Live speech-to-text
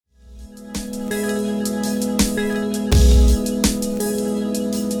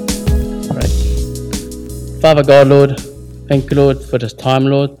Father God, Lord, thank you, Lord, for this time,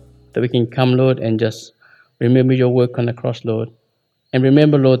 Lord, that we can come, Lord, and just remember your work on the cross, Lord. And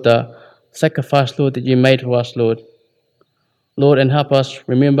remember, Lord, the sacrifice, Lord, that you made for us, Lord. Lord, and help us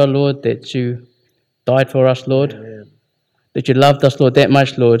remember, Lord, that you died for us, Lord, Amen. that you loved us, Lord, that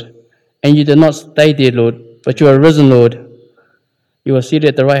much, Lord. And you did not stay there, Lord, but you are risen, Lord. You are seated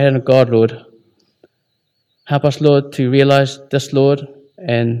at the right hand of God, Lord. Help us, Lord, to realize this, Lord,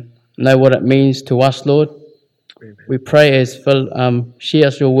 and know what it means to us, Lord. Amen. We pray as Phil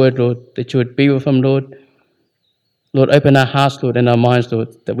shares your word, Lord, that you would be with him, Lord. Lord, open our hearts, Lord, and our minds,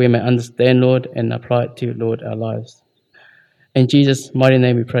 Lord, that we may understand, Lord, and apply it to, Lord, our lives. In Jesus' mighty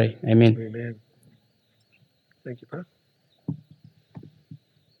name we pray. Amen. Amen. Thank you, Pastor.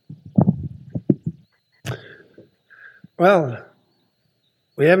 Well,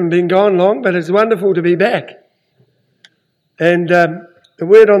 we haven't been gone long, but it's wonderful to be back. And the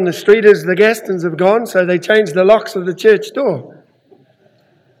word on the street is the Gastons have gone, so they changed the locks of the church door.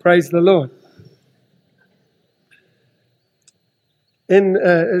 Praise the Lord.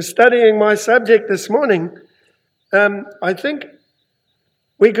 In studying my subject this morning, I think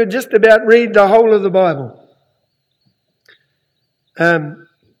we could just about read the whole of the Bible. And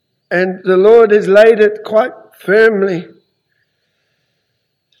the Lord has laid it quite firmly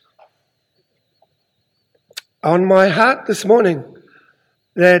on my heart this morning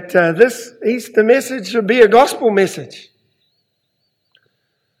that this Easter message should be a gospel message.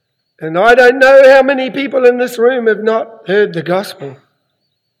 And I don't know how many people in this room have not heard the gospel.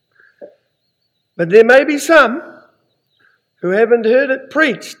 But there may be some who haven't heard it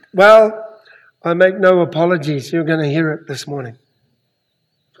preached. Well, I make no apologies. You're going to hear it this morning.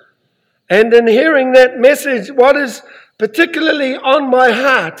 And in hearing that message, what is particularly on my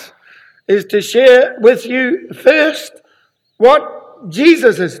heart is to share with you first what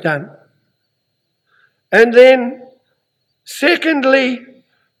Jesus has done. And then, secondly,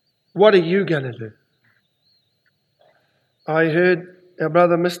 what are you going to do? I heard our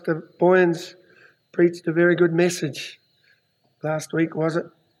brother Mr. Boyens preached a very good message last week, was it?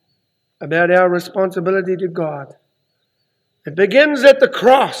 About our responsibility to God. It begins at the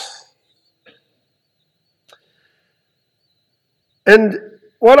cross. And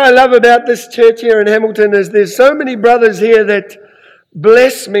what I love about this church here in Hamilton is there's so many brothers here that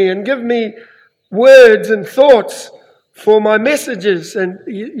bless me and give me words and thoughts for my messages. And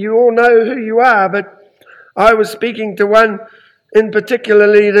you all know who you are, but I was speaking to one in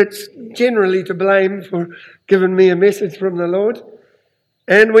particularly that's generally to blame for giving me a message from the Lord.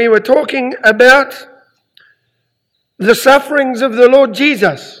 And we were talking about the sufferings of the Lord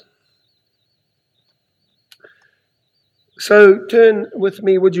Jesus. So turn with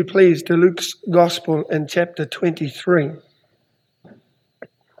me, would you please, to Luke's Gospel in chapter 23.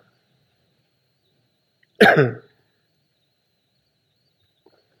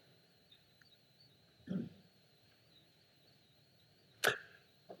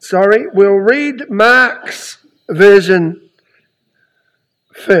 Sorry, we'll read Mark's version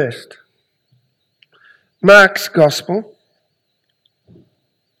first. Mark's Gospel,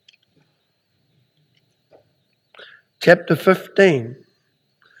 chapter 15.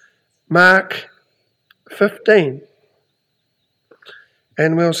 Mark 15.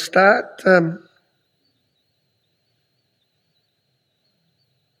 And we'll start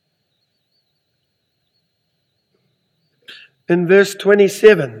in verse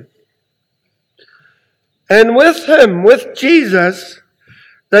 27. And with him, with Jesus,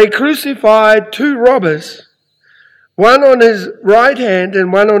 they crucified two robbers, one on his right hand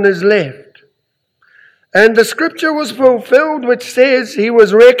and one on his left. And the scripture was fulfilled which says, he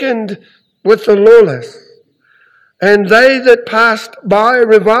was reckoned with the lawless. And they that passed by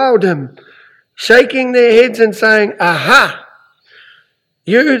reviled him, shaking their heads and saying, Aha!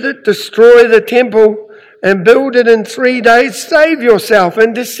 You that destroy the temple and build it in 3 days, save yourself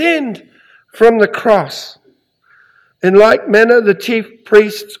and descend from the cross. In like manner, the chief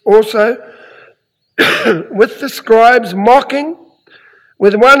priests also, with the scribes mocking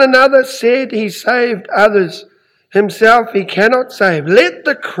with one another, said, He saved others. Himself he cannot save. Let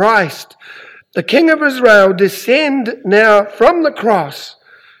the Christ, the King of Israel, descend now from the cross,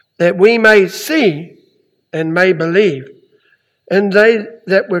 that we may see and may believe. And they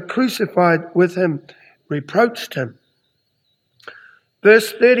that were crucified with him reproached him.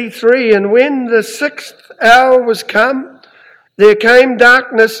 Verse 33, and when the 6th hour was come, there came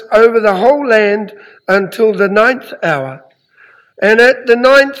darkness over the whole land until the 9th hour. And at the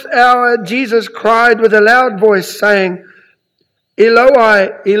 9th hour Jesus cried with a loud voice, saying,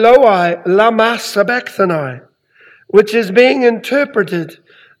 Eloi, Eloi, lama sabachthani, which is being interpreted,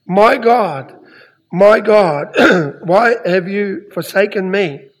 My God, my God, why have you forsaken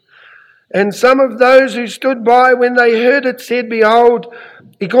me?" And some of those who stood by when they heard it said, "Behold,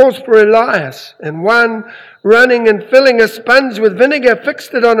 he calls for Elias." And one, running and filling a sponge with vinegar,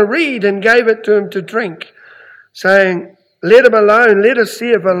 fixed it on a reed and gave it to him to drink, saying, "Let him alone, let us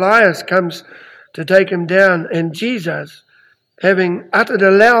see if Elias comes to take him down." And Jesus, having uttered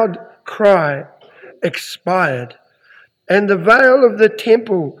a loud cry, expired. And the veil of the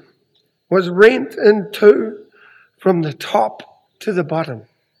temple was rent in two from the top to the bottom.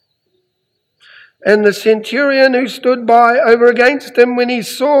 And the centurion who stood by over against him, when he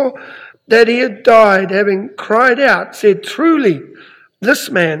saw that he had died, having cried out, said, "Truly,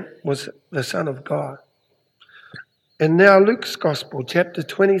 this man was the Son of God." And now Luke's Gospel, chapter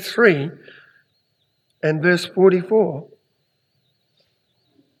 23 and verse 44.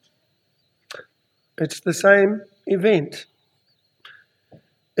 It's the same event.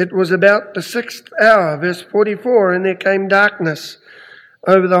 It was about the 6th hour, verse 44, and there came darkness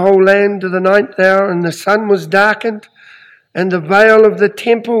over the whole land to the 9th hour, and the sun was darkened, and the veil of the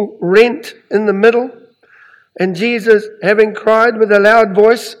temple rent in the middle. And Jesus, having cried with a loud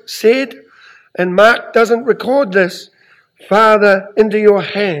voice, said, and Mark doesn't record this, "Father, into your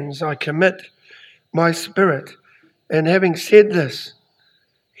hands I commit my spirit." And having said this,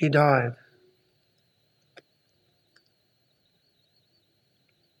 he died.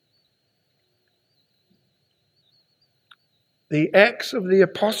 The Acts of the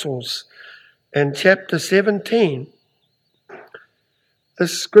Apostles and chapter 17.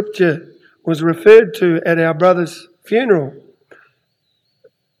 This scripture was referred to at our brother's funeral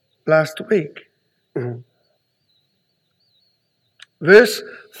last week. Verse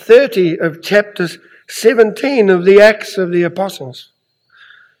 30 of chapter 17 of the Acts of the Apostles.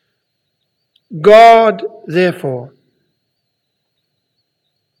 God, therefore,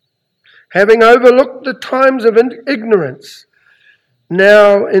 having overlooked the times of ignorance,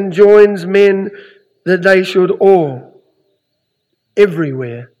 now enjoins men that they should all,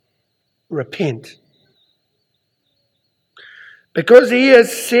 everywhere, repent. Because he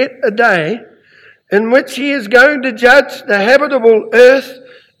has set a day in which he is going to judge the habitable earth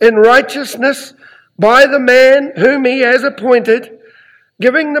in righteousness by the man whom he has appointed,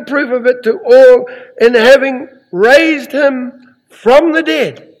 giving the proof of it to all, and having raised him from the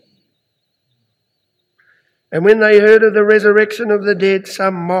dead. And when they heard of the resurrection of the dead,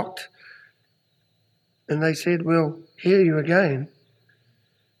 some mocked, and they said, "We'll hear you again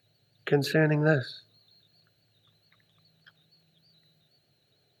concerning this."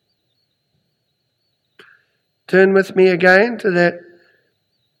 Turn with me again to that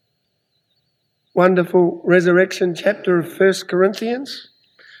wonderful resurrection chapter of 1 Corinthians,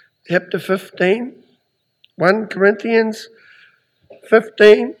 chapter 15. 1 Corinthians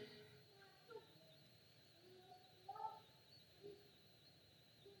 15.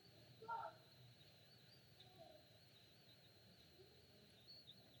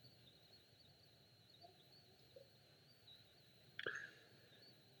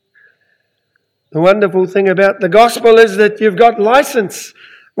 The wonderful thing about the gospel is that you've got license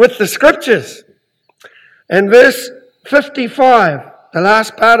with the scriptures. And verse 55, the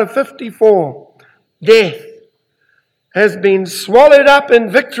last part of 54, death has been swallowed up in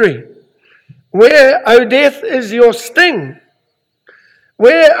victory. Where, O death, is your sting?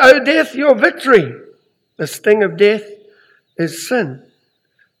 Where, O death, your victory? The sting of death is sin.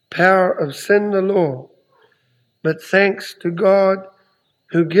 Power of sin, the law. But thanks to God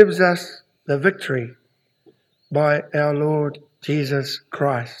who gives us the victory by our Lord Jesus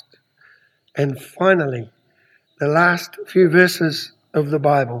Christ. And finally, the last few verses of the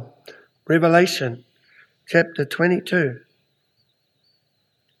Bible, Revelation chapter 22.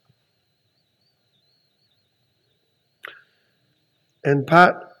 And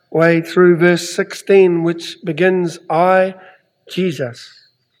part way through verse 16, which begins, "I, Jesus,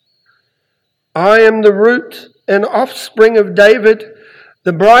 I am the root and offspring of David,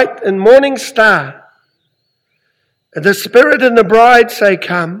 the bright and morning star. The Spirit and the bride say,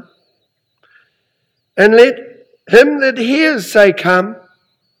 'Come.' And let him that hears say, 'Come.'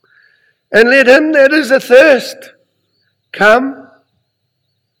 And let him that is athirst come.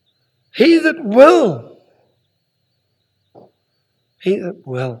 He that will. He that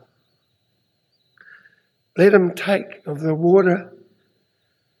will. Let him take of the water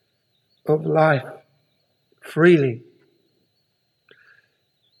of life freely."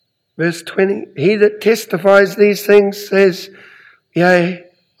 Verse 20, "He that testifies these things says, Yea,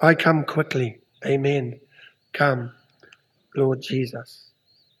 I come quickly. Amen. Come, Lord Jesus."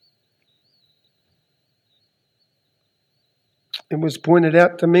 It was pointed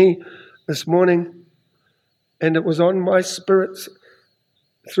out to me this morning And it was on my spirit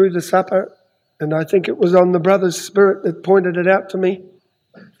through the supper, and I think it was on the brother's spirit that pointed it out to me.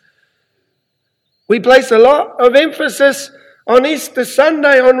 We place a lot of emphasis on Easter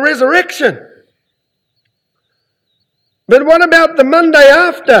Sunday on resurrection. But what about the Monday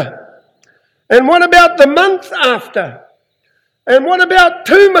after? And what about the month after? And what about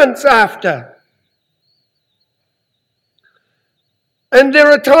 2 months after? And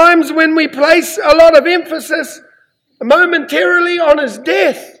there are times when we place a lot of emphasis momentarily on his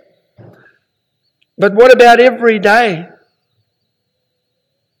death. But what about every day?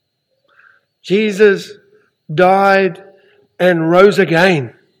 Jesus died and rose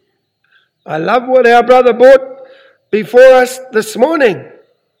again. I love what our brother brought before us this morning.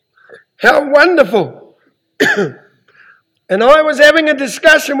 How wonderful. And I was having a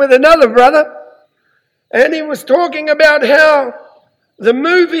discussion with another brother, and he was talking about how the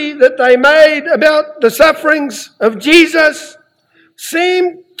movie that they made about the sufferings of Jesus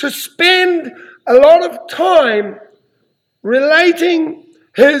seemed to spend a lot of time relating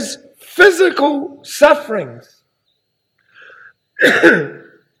his physical sufferings.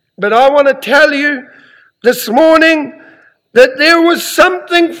 But I want to tell you this morning that there was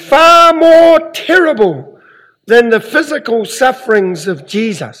something far more terrible than the physical sufferings of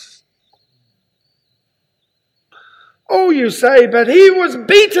Jesus. Oh, you say, but he was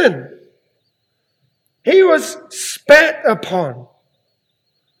beaten. He was spat upon.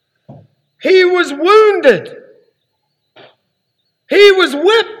 He was wounded. He was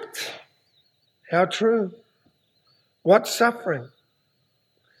whipped. How true. What suffering.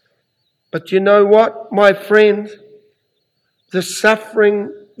 But you know what, my friend? The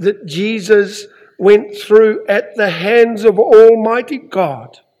suffering that Jesus went through at the hands of Almighty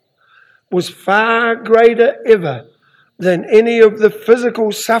God was far greater ever than any of the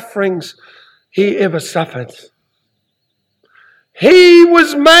physical sufferings he ever suffered. He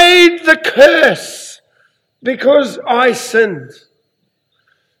was made the curse because I sinned.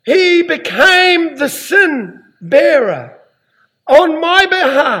 He became the sin bearer on my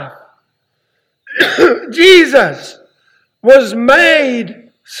behalf. Jesus was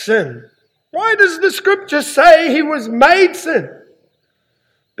made sin. Why does the scripture say he was made sin?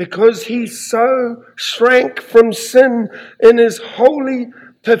 Because he so shrank from sin in his holy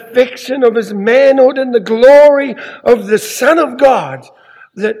perfection of his manhood and the glory of the Son of God,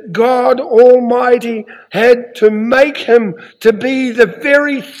 that God Almighty had to make him to be the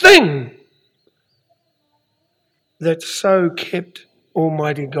very thing that so kept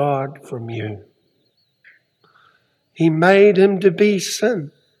Almighty God from you. He made him to be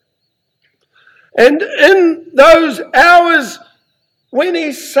sin. And in those hours when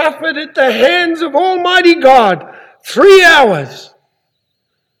he suffered at the hands of Almighty God, 3 hours,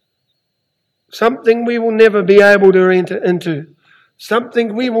 something we will never be able to enter into,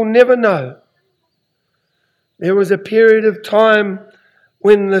 something we will never know. There was a period of time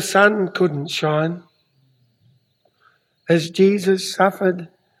when the sun couldn't shine. As Jesus suffered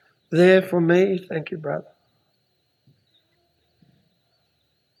there for me, thank you, brother.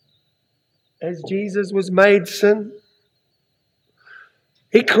 As Jesus was made sin,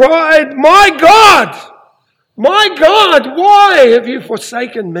 he cried, my God, why have you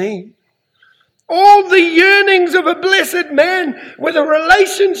forsaken me? All the yearnings of a blessed man with a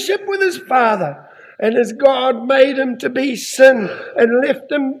relationship with his Father. And as God made him to be sin and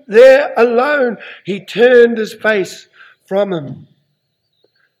left him there alone, he turned his face from him.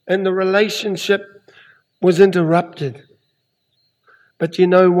 And the relationship was interrupted. But you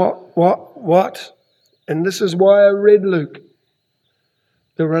know what? And this is why I read Luke.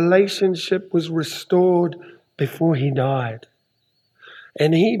 The relationship was restored before he died.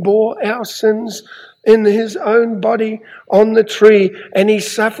 And he bore our sins in his own body on the tree. And he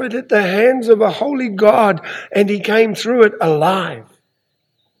suffered at the hands of a holy God. And he came through it alive.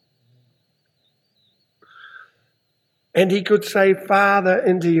 And he could say, Father,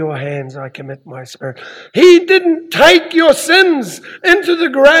 into your hands I commit my spirit. He didn't take your sins into the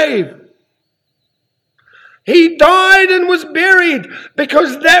grave. He died and was buried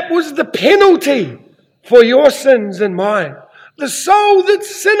because that was the penalty for your sins and mine. The soul that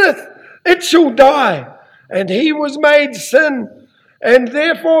sinneth, it shall die. And he was made sin. And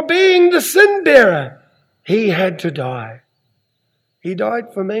therefore, being the sin bearer, he had to die. He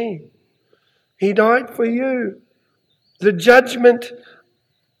died for me. He died for you. The judgment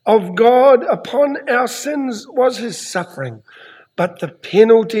of God upon our sins was his suffering. But the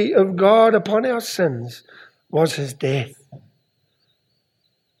penalty of God upon our sins was his death.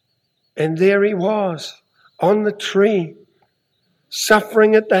 And there he was on the tree,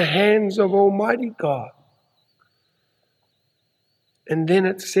 suffering at the hands of Almighty God. And then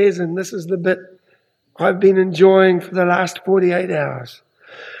it says, and this is the bit I've been enjoying for the last 48 hours.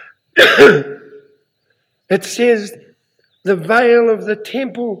 It says, the veil of the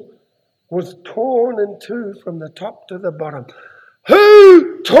temple was torn in two from the top to the bottom.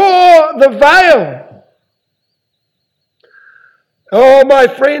 Who tore the veil? Oh, my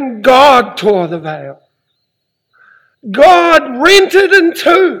friend, God tore the veil. God rent it in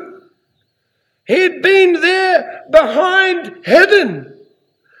two. He'd been there behind, hidden.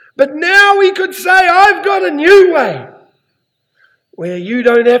 But now he could say, I've got a new way where you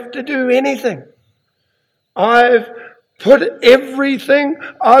don't have to do anything. I've put everything,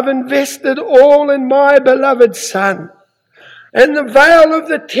 I've invested all in my beloved Son. And the veil of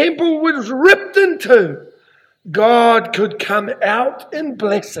the temple was ripped in two. God could come out in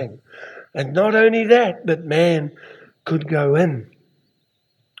blessing. And not only that, but man could go in.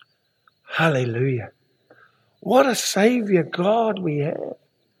 Hallelujah. What a Savior God we have.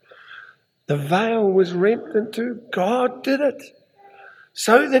 The veil was rent in two. God did it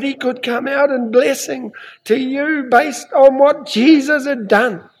so that he could come out in blessing to you based on what Jesus had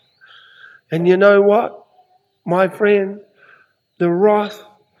done. And you know what, my friend? The wrath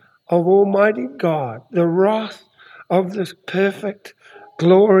of Almighty God, the wrath of this perfect,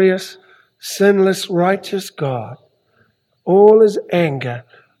 glorious, sinless, righteous God, all his anger,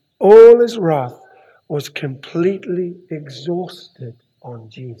 all his wrath was completely exhausted on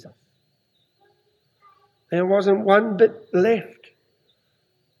Jesus. There wasn't one bit left.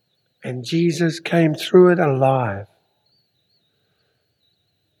 And Jesus came through it alive.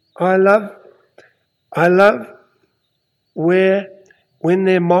 I love where when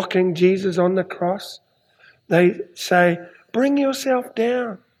they're mocking Jesus on the cross, they say, bring yourself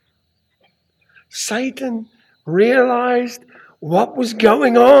down. Satan realized what was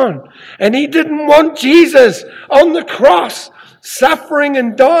going on. And he didn't want Jesus on the cross, suffering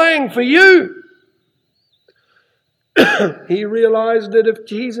and dying for you. He realized that if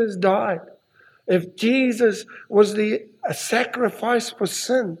Jesus died, if Jesus was a sacrifice for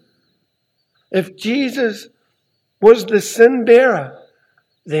sin, if Jesus was the sin bearer,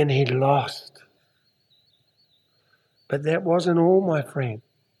 then he lost. But that wasn't all, my friend.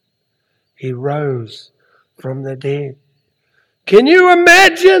 He rose from the dead. Can you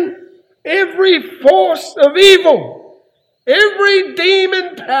imagine every force of evil, every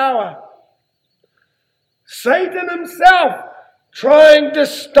demon power, Satan himself trying to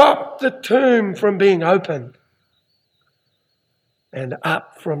stop the tomb from being opened? And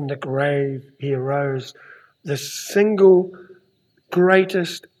up from the grave he arose, the single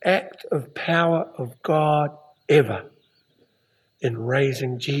greatest act of power of God ever in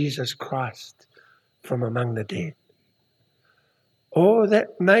raising Jesus Christ from among the dead. Oh,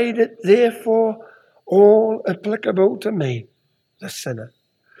 that made it therefore all applicable to me, the sinner.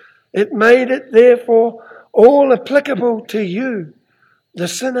 It made it therefore all applicable to you, the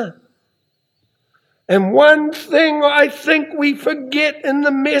sinner. And one thing I think we forget in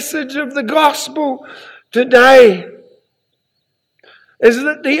the message of the gospel today is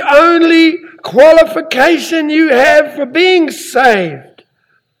that the only qualification you have for being saved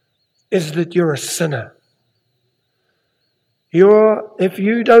is that you're a sinner. If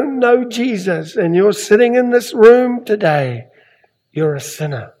you don't know Jesus and you're sitting in this room today, you're a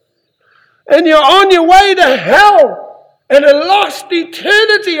sinner. And you're on your way to hell and a lost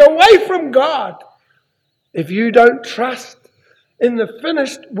eternity away from God. If you don't trust in the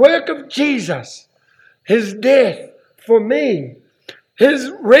finished work of Jesus, his death for me,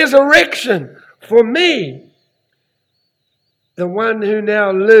 his resurrection for me, the one who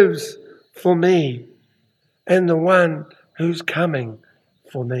now lives for me, and the one who's coming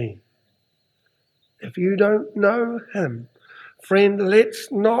for me. If you don't know him, friend,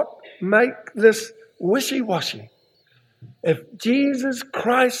 let's not make this wishy-washy. If Jesus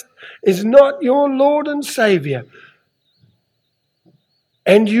Christ is not your Lord and Savior,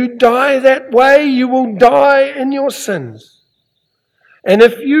 and you die that way, you will die in your sins. And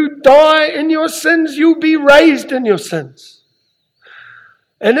if you die in your sins, you'll be raised in your sins.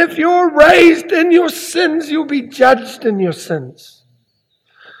 And if you're raised in your sins, you'll be judged in your sins.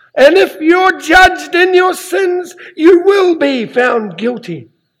 And if you're judged in your sins, you will be found guilty.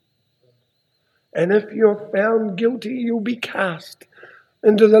 And if you're found guilty, you'll be cast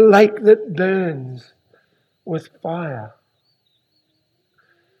into the lake that burns with fire.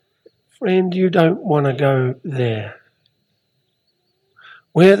 Friend, you don't want to go there.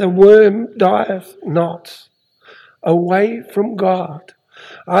 Where the worm dieth not, away from God.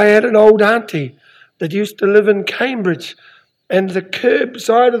 I had an old auntie that used to live in Cambridge, and the curb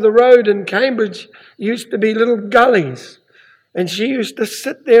side of the road in Cambridge used to be little gullies. And she used to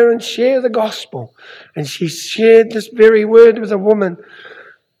sit there and share the gospel. And she shared this very word with a woman.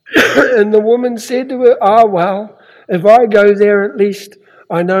 And the woman said to her, "Ah, well, if I go there, at least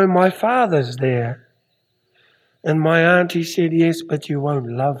I know my father's there." And my auntie said, "Yes, but you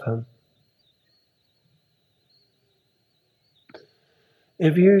won't love him."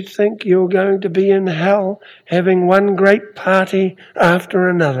 If you think you're going to be in hell having one great party after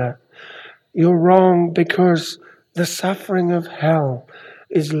another, you're wrong, because the suffering of hell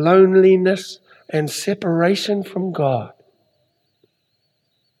is loneliness and separation from God.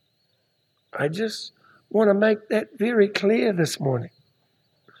 I just want to make that very clear this morning.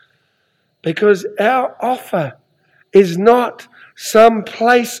 Because our offer is not some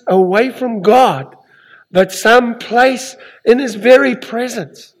place away from God, but some place in His very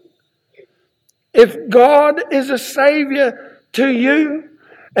presence. If God is a Savior to you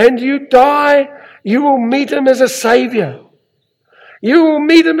and you die, you will meet Him as a Savior. You will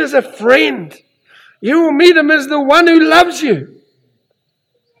meet Him as a friend. You will meet Him as the one who loves you.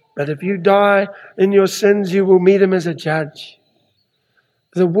 But if you die in your sins, you will meet Him as a judge.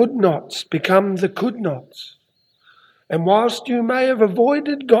 The would-nots become the could-nots. And whilst you may have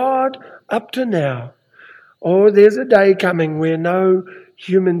avoided God up to now, there's a day coming where no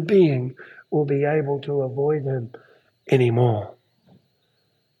human being will be able to avoid Him anymore.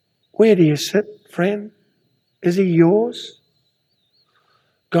 Where do you sit, friend? Is He yours?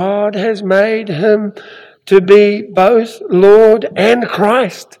 God has made Him to be both Lord and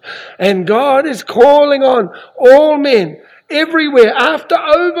Christ. And God is calling on all men everywhere, after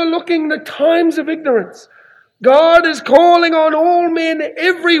overlooking the times of ignorance. God is calling on all men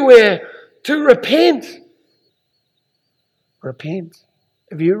everywhere to repent. Repent.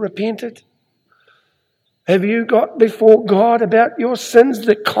 Have you repented? Have you got before God about your sins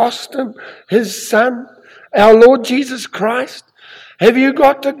that cost Him His Son, our Lord Jesus Christ? Have you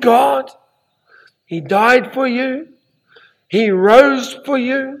got to God? He died for you. He rose for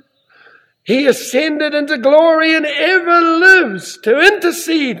you. He ascended into glory and ever lives to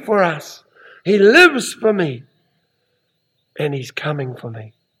intercede for us. He lives for me. And He's coming for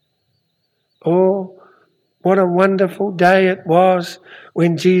me. Oh, what a wonderful day it was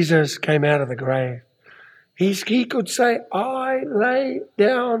when Jesus came out of the grave. He could say, "I lay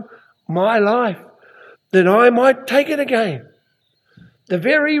down my life that I might take it again."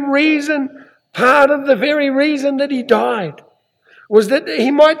 Part of the very reason that He died was that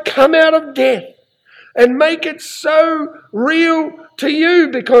He might come out of death and make it so real to you,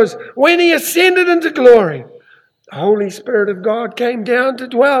 because when He ascended into glory, the Holy Spirit of God came down to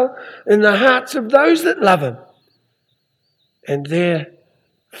dwell in the hearts of those that love Him, and there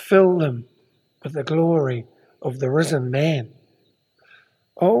fill them with the glory of the risen man.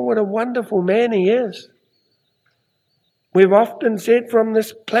 Oh, what a wonderful man He is. We've often said from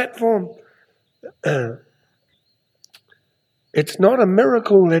this platform, it's not a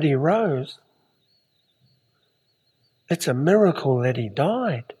miracle that He rose. It's a miracle that He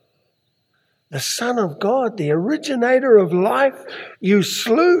died. The Son of God, the originator of life, you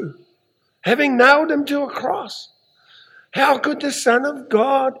slew, having nailed Him to a cross. How could the Son of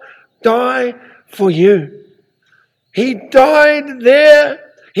God die for you? He died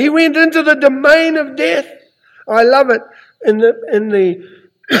there. He went into the domain of death. I love it in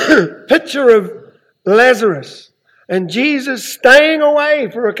the picture of Lazarus and Jesus staying away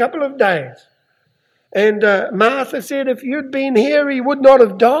for a couple of days. And Martha said, "If you'd been here, he would not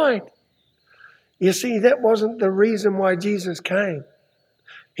have died." You see, that wasn't the reason why Jesus came.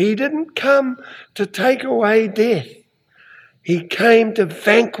 He didn't come to take away death. He came to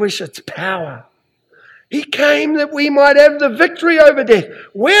vanquish its power. He came that we might have the victory over death.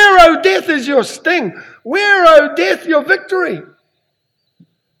 Where, O death, is your sting? Where, O death, your victory?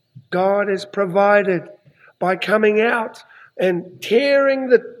 God has provided by coming out and tearing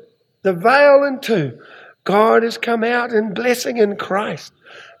the veil in two. God has come out in blessing in Christ.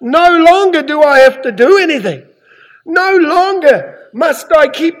 No longer do I have to do anything. No longer must I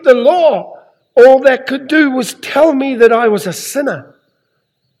keep the law. All that could do was tell me that I was a sinner.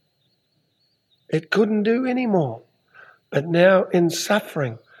 It couldn't do any more. But now in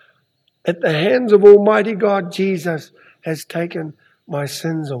suffering, at the hands of Almighty God, Jesus has taken my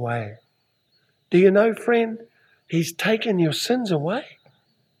sins away. Do you know, friend, He's taken your sins away.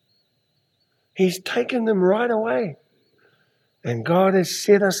 He's taken them right away. And God has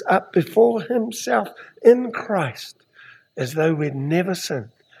set us up before Himself in Christ as though we'd never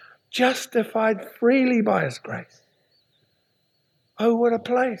sinned, justified freely by His grace. Oh, what a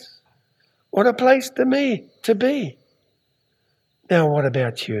place. What a place to be. Now, what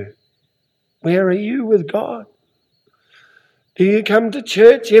about you? Where are you with God? Do you come to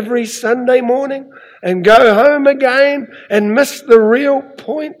church every Sunday morning and go home again and miss the real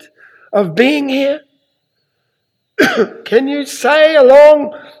point of being here? Can you say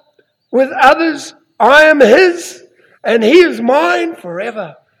along with others, I am His and He is mine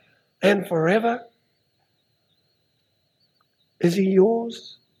forever and forever? Is He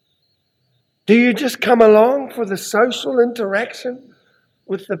yours? Do you just come along for the social interaction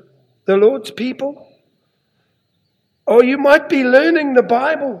with the Lord's people? Or you might be learning the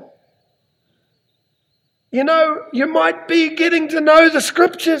Bible. You know, you might be getting to know the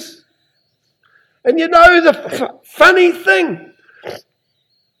Scriptures. And you know the funny thing,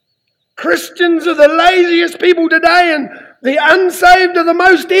 Christians are the laziest people today and the unsaved are the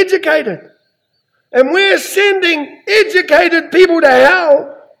most educated. And we're sending educated people to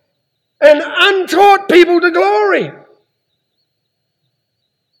hell and untaught people to glory.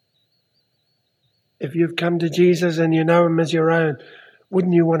 If you've come to Jesus and you know Him as your own,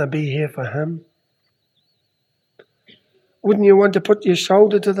 wouldn't you want to be here for Him? Wouldn't you want to put your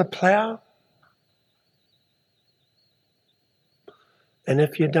shoulder to the plough? And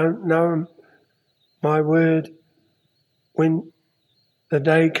if you don't know Him, my word, when the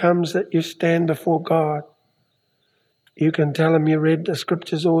day comes that you stand before God, you can tell Him you read the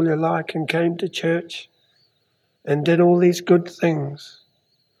Scriptures all you like and came to church and did all these good things.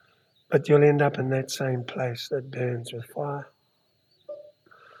 But you'll end up in that same place that burns with fire.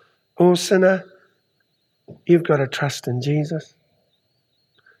 Oh, sinner, you've got to trust in Jesus.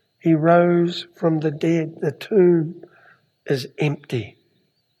 He rose from the dead. The tomb is empty.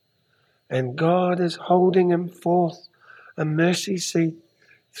 And God is holding Him forth a mercy seat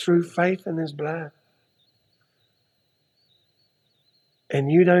through faith in His blood. And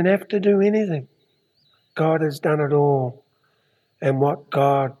you don't have to do anything. God has done it all. And what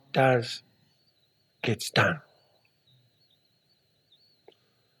God does gets done.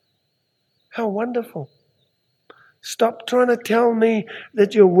 How wonderful. Stop trying to tell me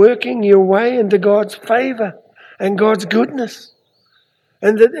that you're working your way into God's favor and God's goodness.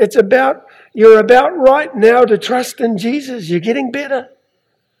 And that you're about right now to trust in Jesus. You're getting better.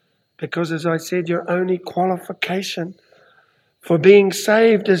 Because as I said, your only qualification for being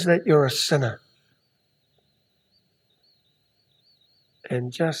saved is that you're a sinner.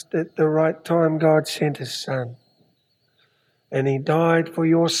 And just at the right time, God sent His Son. And He died for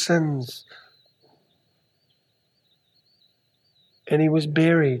your sins. And He was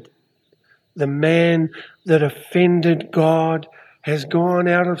buried. The man that offended God has gone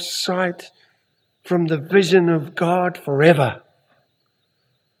out of sight from the vision of God forever.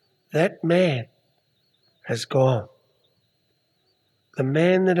 That man has gone. The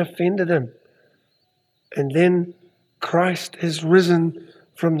man that offended Him. And then Christ has risen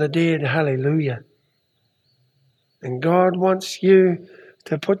from the dead. Hallelujah. And God wants you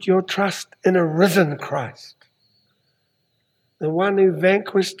to put your trust in a risen Christ. The one who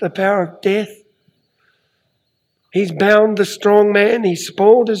vanquished the power of death. He's bound the strong man. He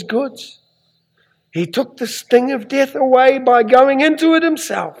spoiled his goods. He took the sting of death away by going into it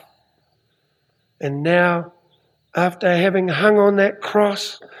Himself. And now, after having hung on that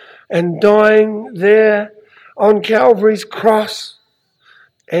cross and dying there on Calvary's cross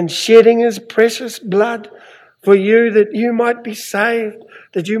and shedding His precious blood for you that you might be saved,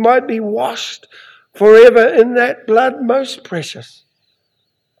 that you might be washed forever in that blood most precious.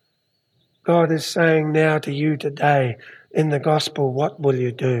 God is saying now to you today in the gospel, what will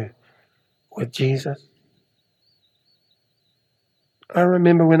you do with Jesus? I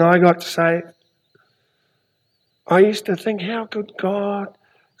remember when I got saved, I used to think, how could God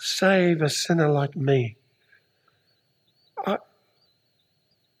save a sinner like me?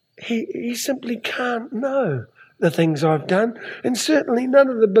 He simply can't know the things I've done, and certainly none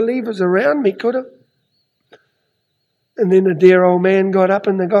of the believers around me could have. And then a dear old man got up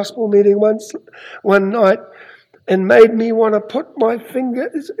in the gospel meeting one night and made me want to put my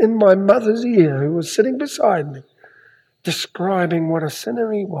fingers in my mother's ear, who was sitting beside me, describing what a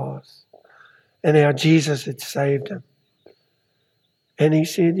sinner he was and how Jesus had saved him. And he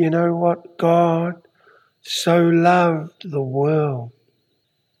said, you know what? God so loved the world.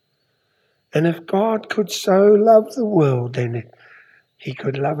 And if God could so love the world, then He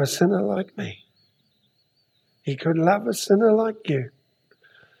could love a sinner like me. He could love a sinner like you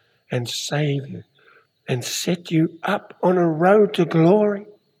and save you and set you up on a road to glory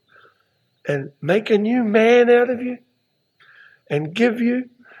and make a new man out of you and give you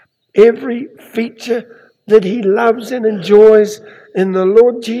every feature that He loves and enjoys in the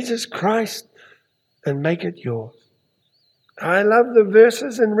Lord Jesus Christ and make it yours. I love the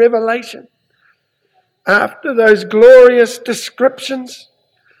verses in Revelation after those glorious descriptions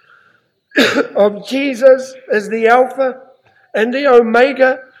of Jesus as the Alpha and the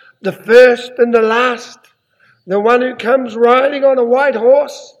Omega, the first and the last, the one who comes riding on a white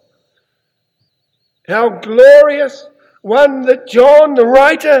horse. How glorious, one that John, the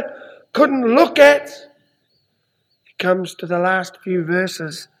writer, couldn't look at. He comes to the last few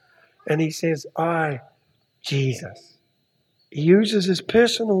verses and he says, I, Jesus. He uses his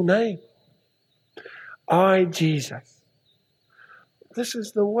personal name. I, Jesus. This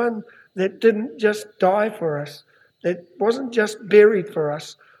is the one that didn't just die for us, that wasn't just buried for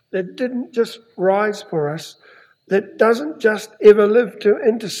us, that didn't just rise for us, that doesn't just ever live to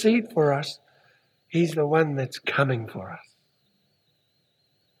intercede for us. He's the one that's coming for us.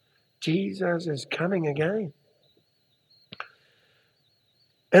 Jesus is coming again.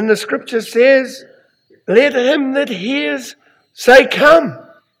 And the scripture says, let him that hears say, come.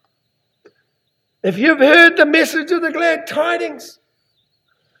 If you've heard the message of the glad tidings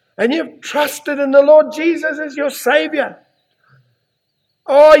and you've trusted in the Lord Jesus as your Savior,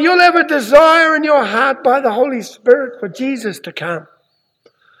 oh, you'll have a desire in your heart by the Holy Spirit for Jesus to come.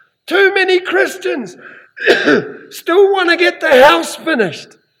 Too many Christians still want to get the house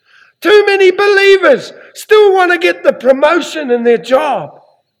finished. Too many believers still want to get the promotion in their job.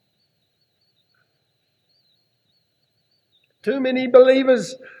 Too many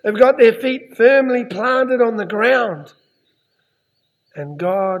believers have got their feet firmly planted on the ground. And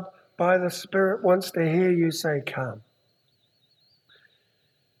God, by the Spirit, wants to hear you say, come.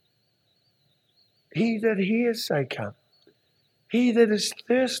 He that hears, say, come. He that is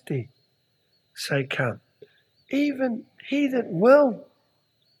thirsty, say, come. Even he that will.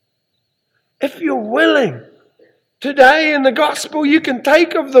 If you're willing, today in the gospel you can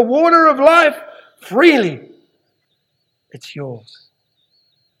take of the water of life freely. It's yours.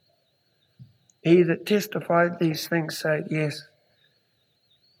 He that testified these things said, yes,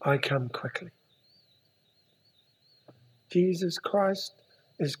 I come quickly. Jesus Christ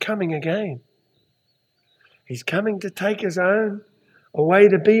is coming again. He's coming to take his own away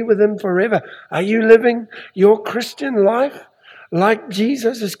to be with him forever. Are you living your Christian life like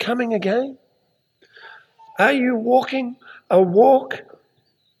Jesus is coming again? Are you walking a walk?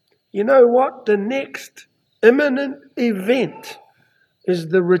 You know what? The next imminent event is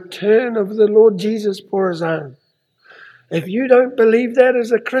the return of the Lord Jesus for his own. If you don't believe that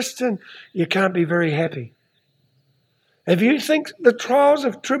as a Christian, you can't be very happy. If you think the trials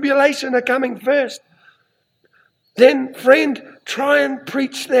of tribulation are coming first, then, friend, try and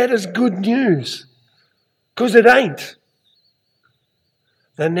preach that as good news, because it ain't.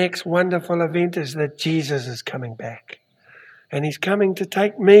 The next wonderful event is that Jesus is coming back. And he's coming to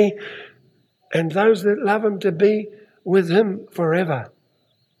take me and those that love him to be with him forever.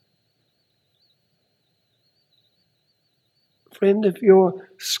 Friend, if you're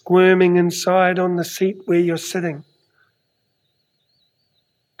squirming inside on the seat where you're sitting,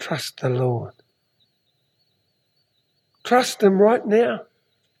 trust the Lord. Trust him right now.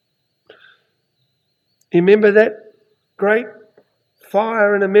 You remember that great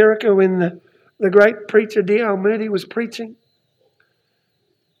fire in America when the great preacher D.L. Moody was preaching?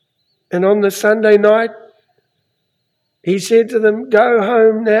 And on the Sunday night, he said to them, go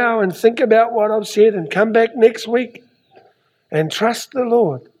home now and think about what I've said and come back next week and trust the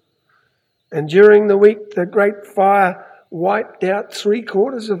Lord. And during the week, the great fire wiped out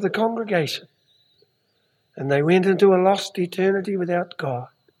 3/4 of the congregation. And they went into a lost eternity without God.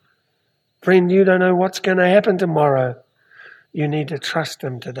 Friend, you don't know what's going to happen tomorrow. You need to trust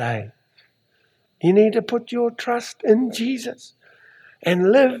him today. You need to put your trust in Jesus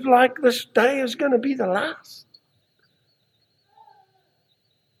and live like this day is going to be the last.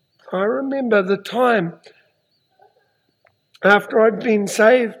 I remember the time after I'd been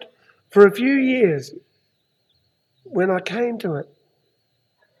saved for a few years when I came to it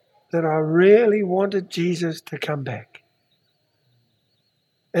that I really wanted Jesus to come back.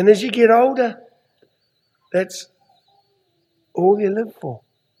 And as you get older, that's all you live for.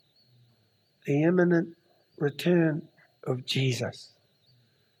 The imminent return of Jesus.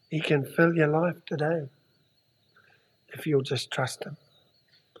 He can fill your life today if you'll just trust him.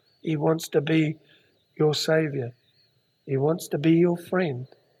 He wants to be your Savior. He wants to be your friend.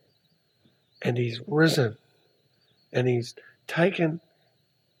 And he's risen. And he's taken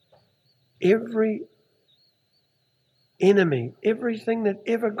every enemy, everything that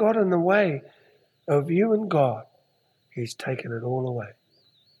ever got in the way of you and God. He's taken it all away.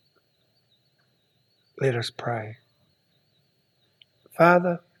 Let us pray.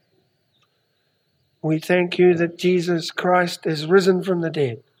 Father, we thank you that Jesus Christ is risen from the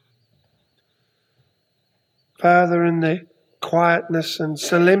dead. Father, in the quietness and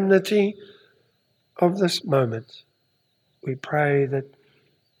solemnity of this moment, we pray that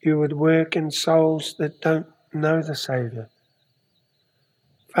you would work in souls that don't know the Saviour.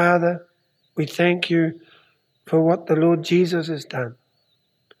 Father, we thank you for what the Lord Jesus has done.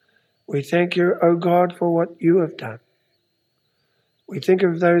 We thank you, O God, for what you have done. We think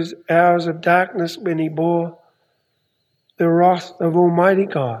of those hours of darkness when he bore the wrath of Almighty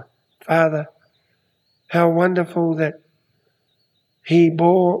God. Father, how wonderful that he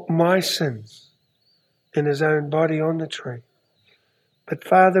bore my sins in his own body on the tree. But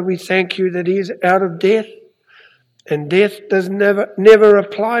Father, we thank you that he is out of death, and death does never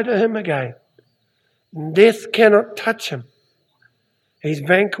apply to him again. Death cannot touch him. He's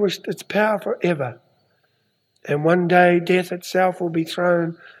vanquished its power forever. And one day death itself will be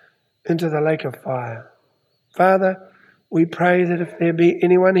thrown into the lake of fire. Father, we pray that if there be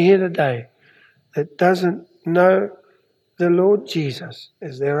anyone here today that doesn't know the Lord Jesus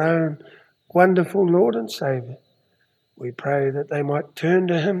as their own wonderful Lord and Saviour, we pray that they might turn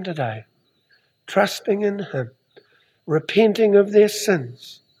to him today, trusting in him, repenting of their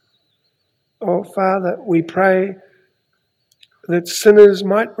sins. Oh, Father, we pray that sinners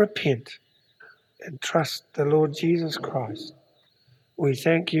might repent and trust the Lord Jesus Christ. We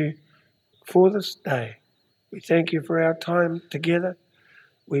thank you for this day. We thank you for our time together.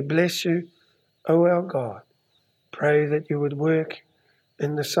 We bless you, O our God. Pray that you would work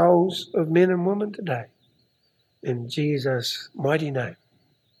in the souls of men and women today. In Jesus' mighty name.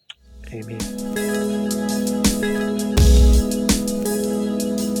 Amen.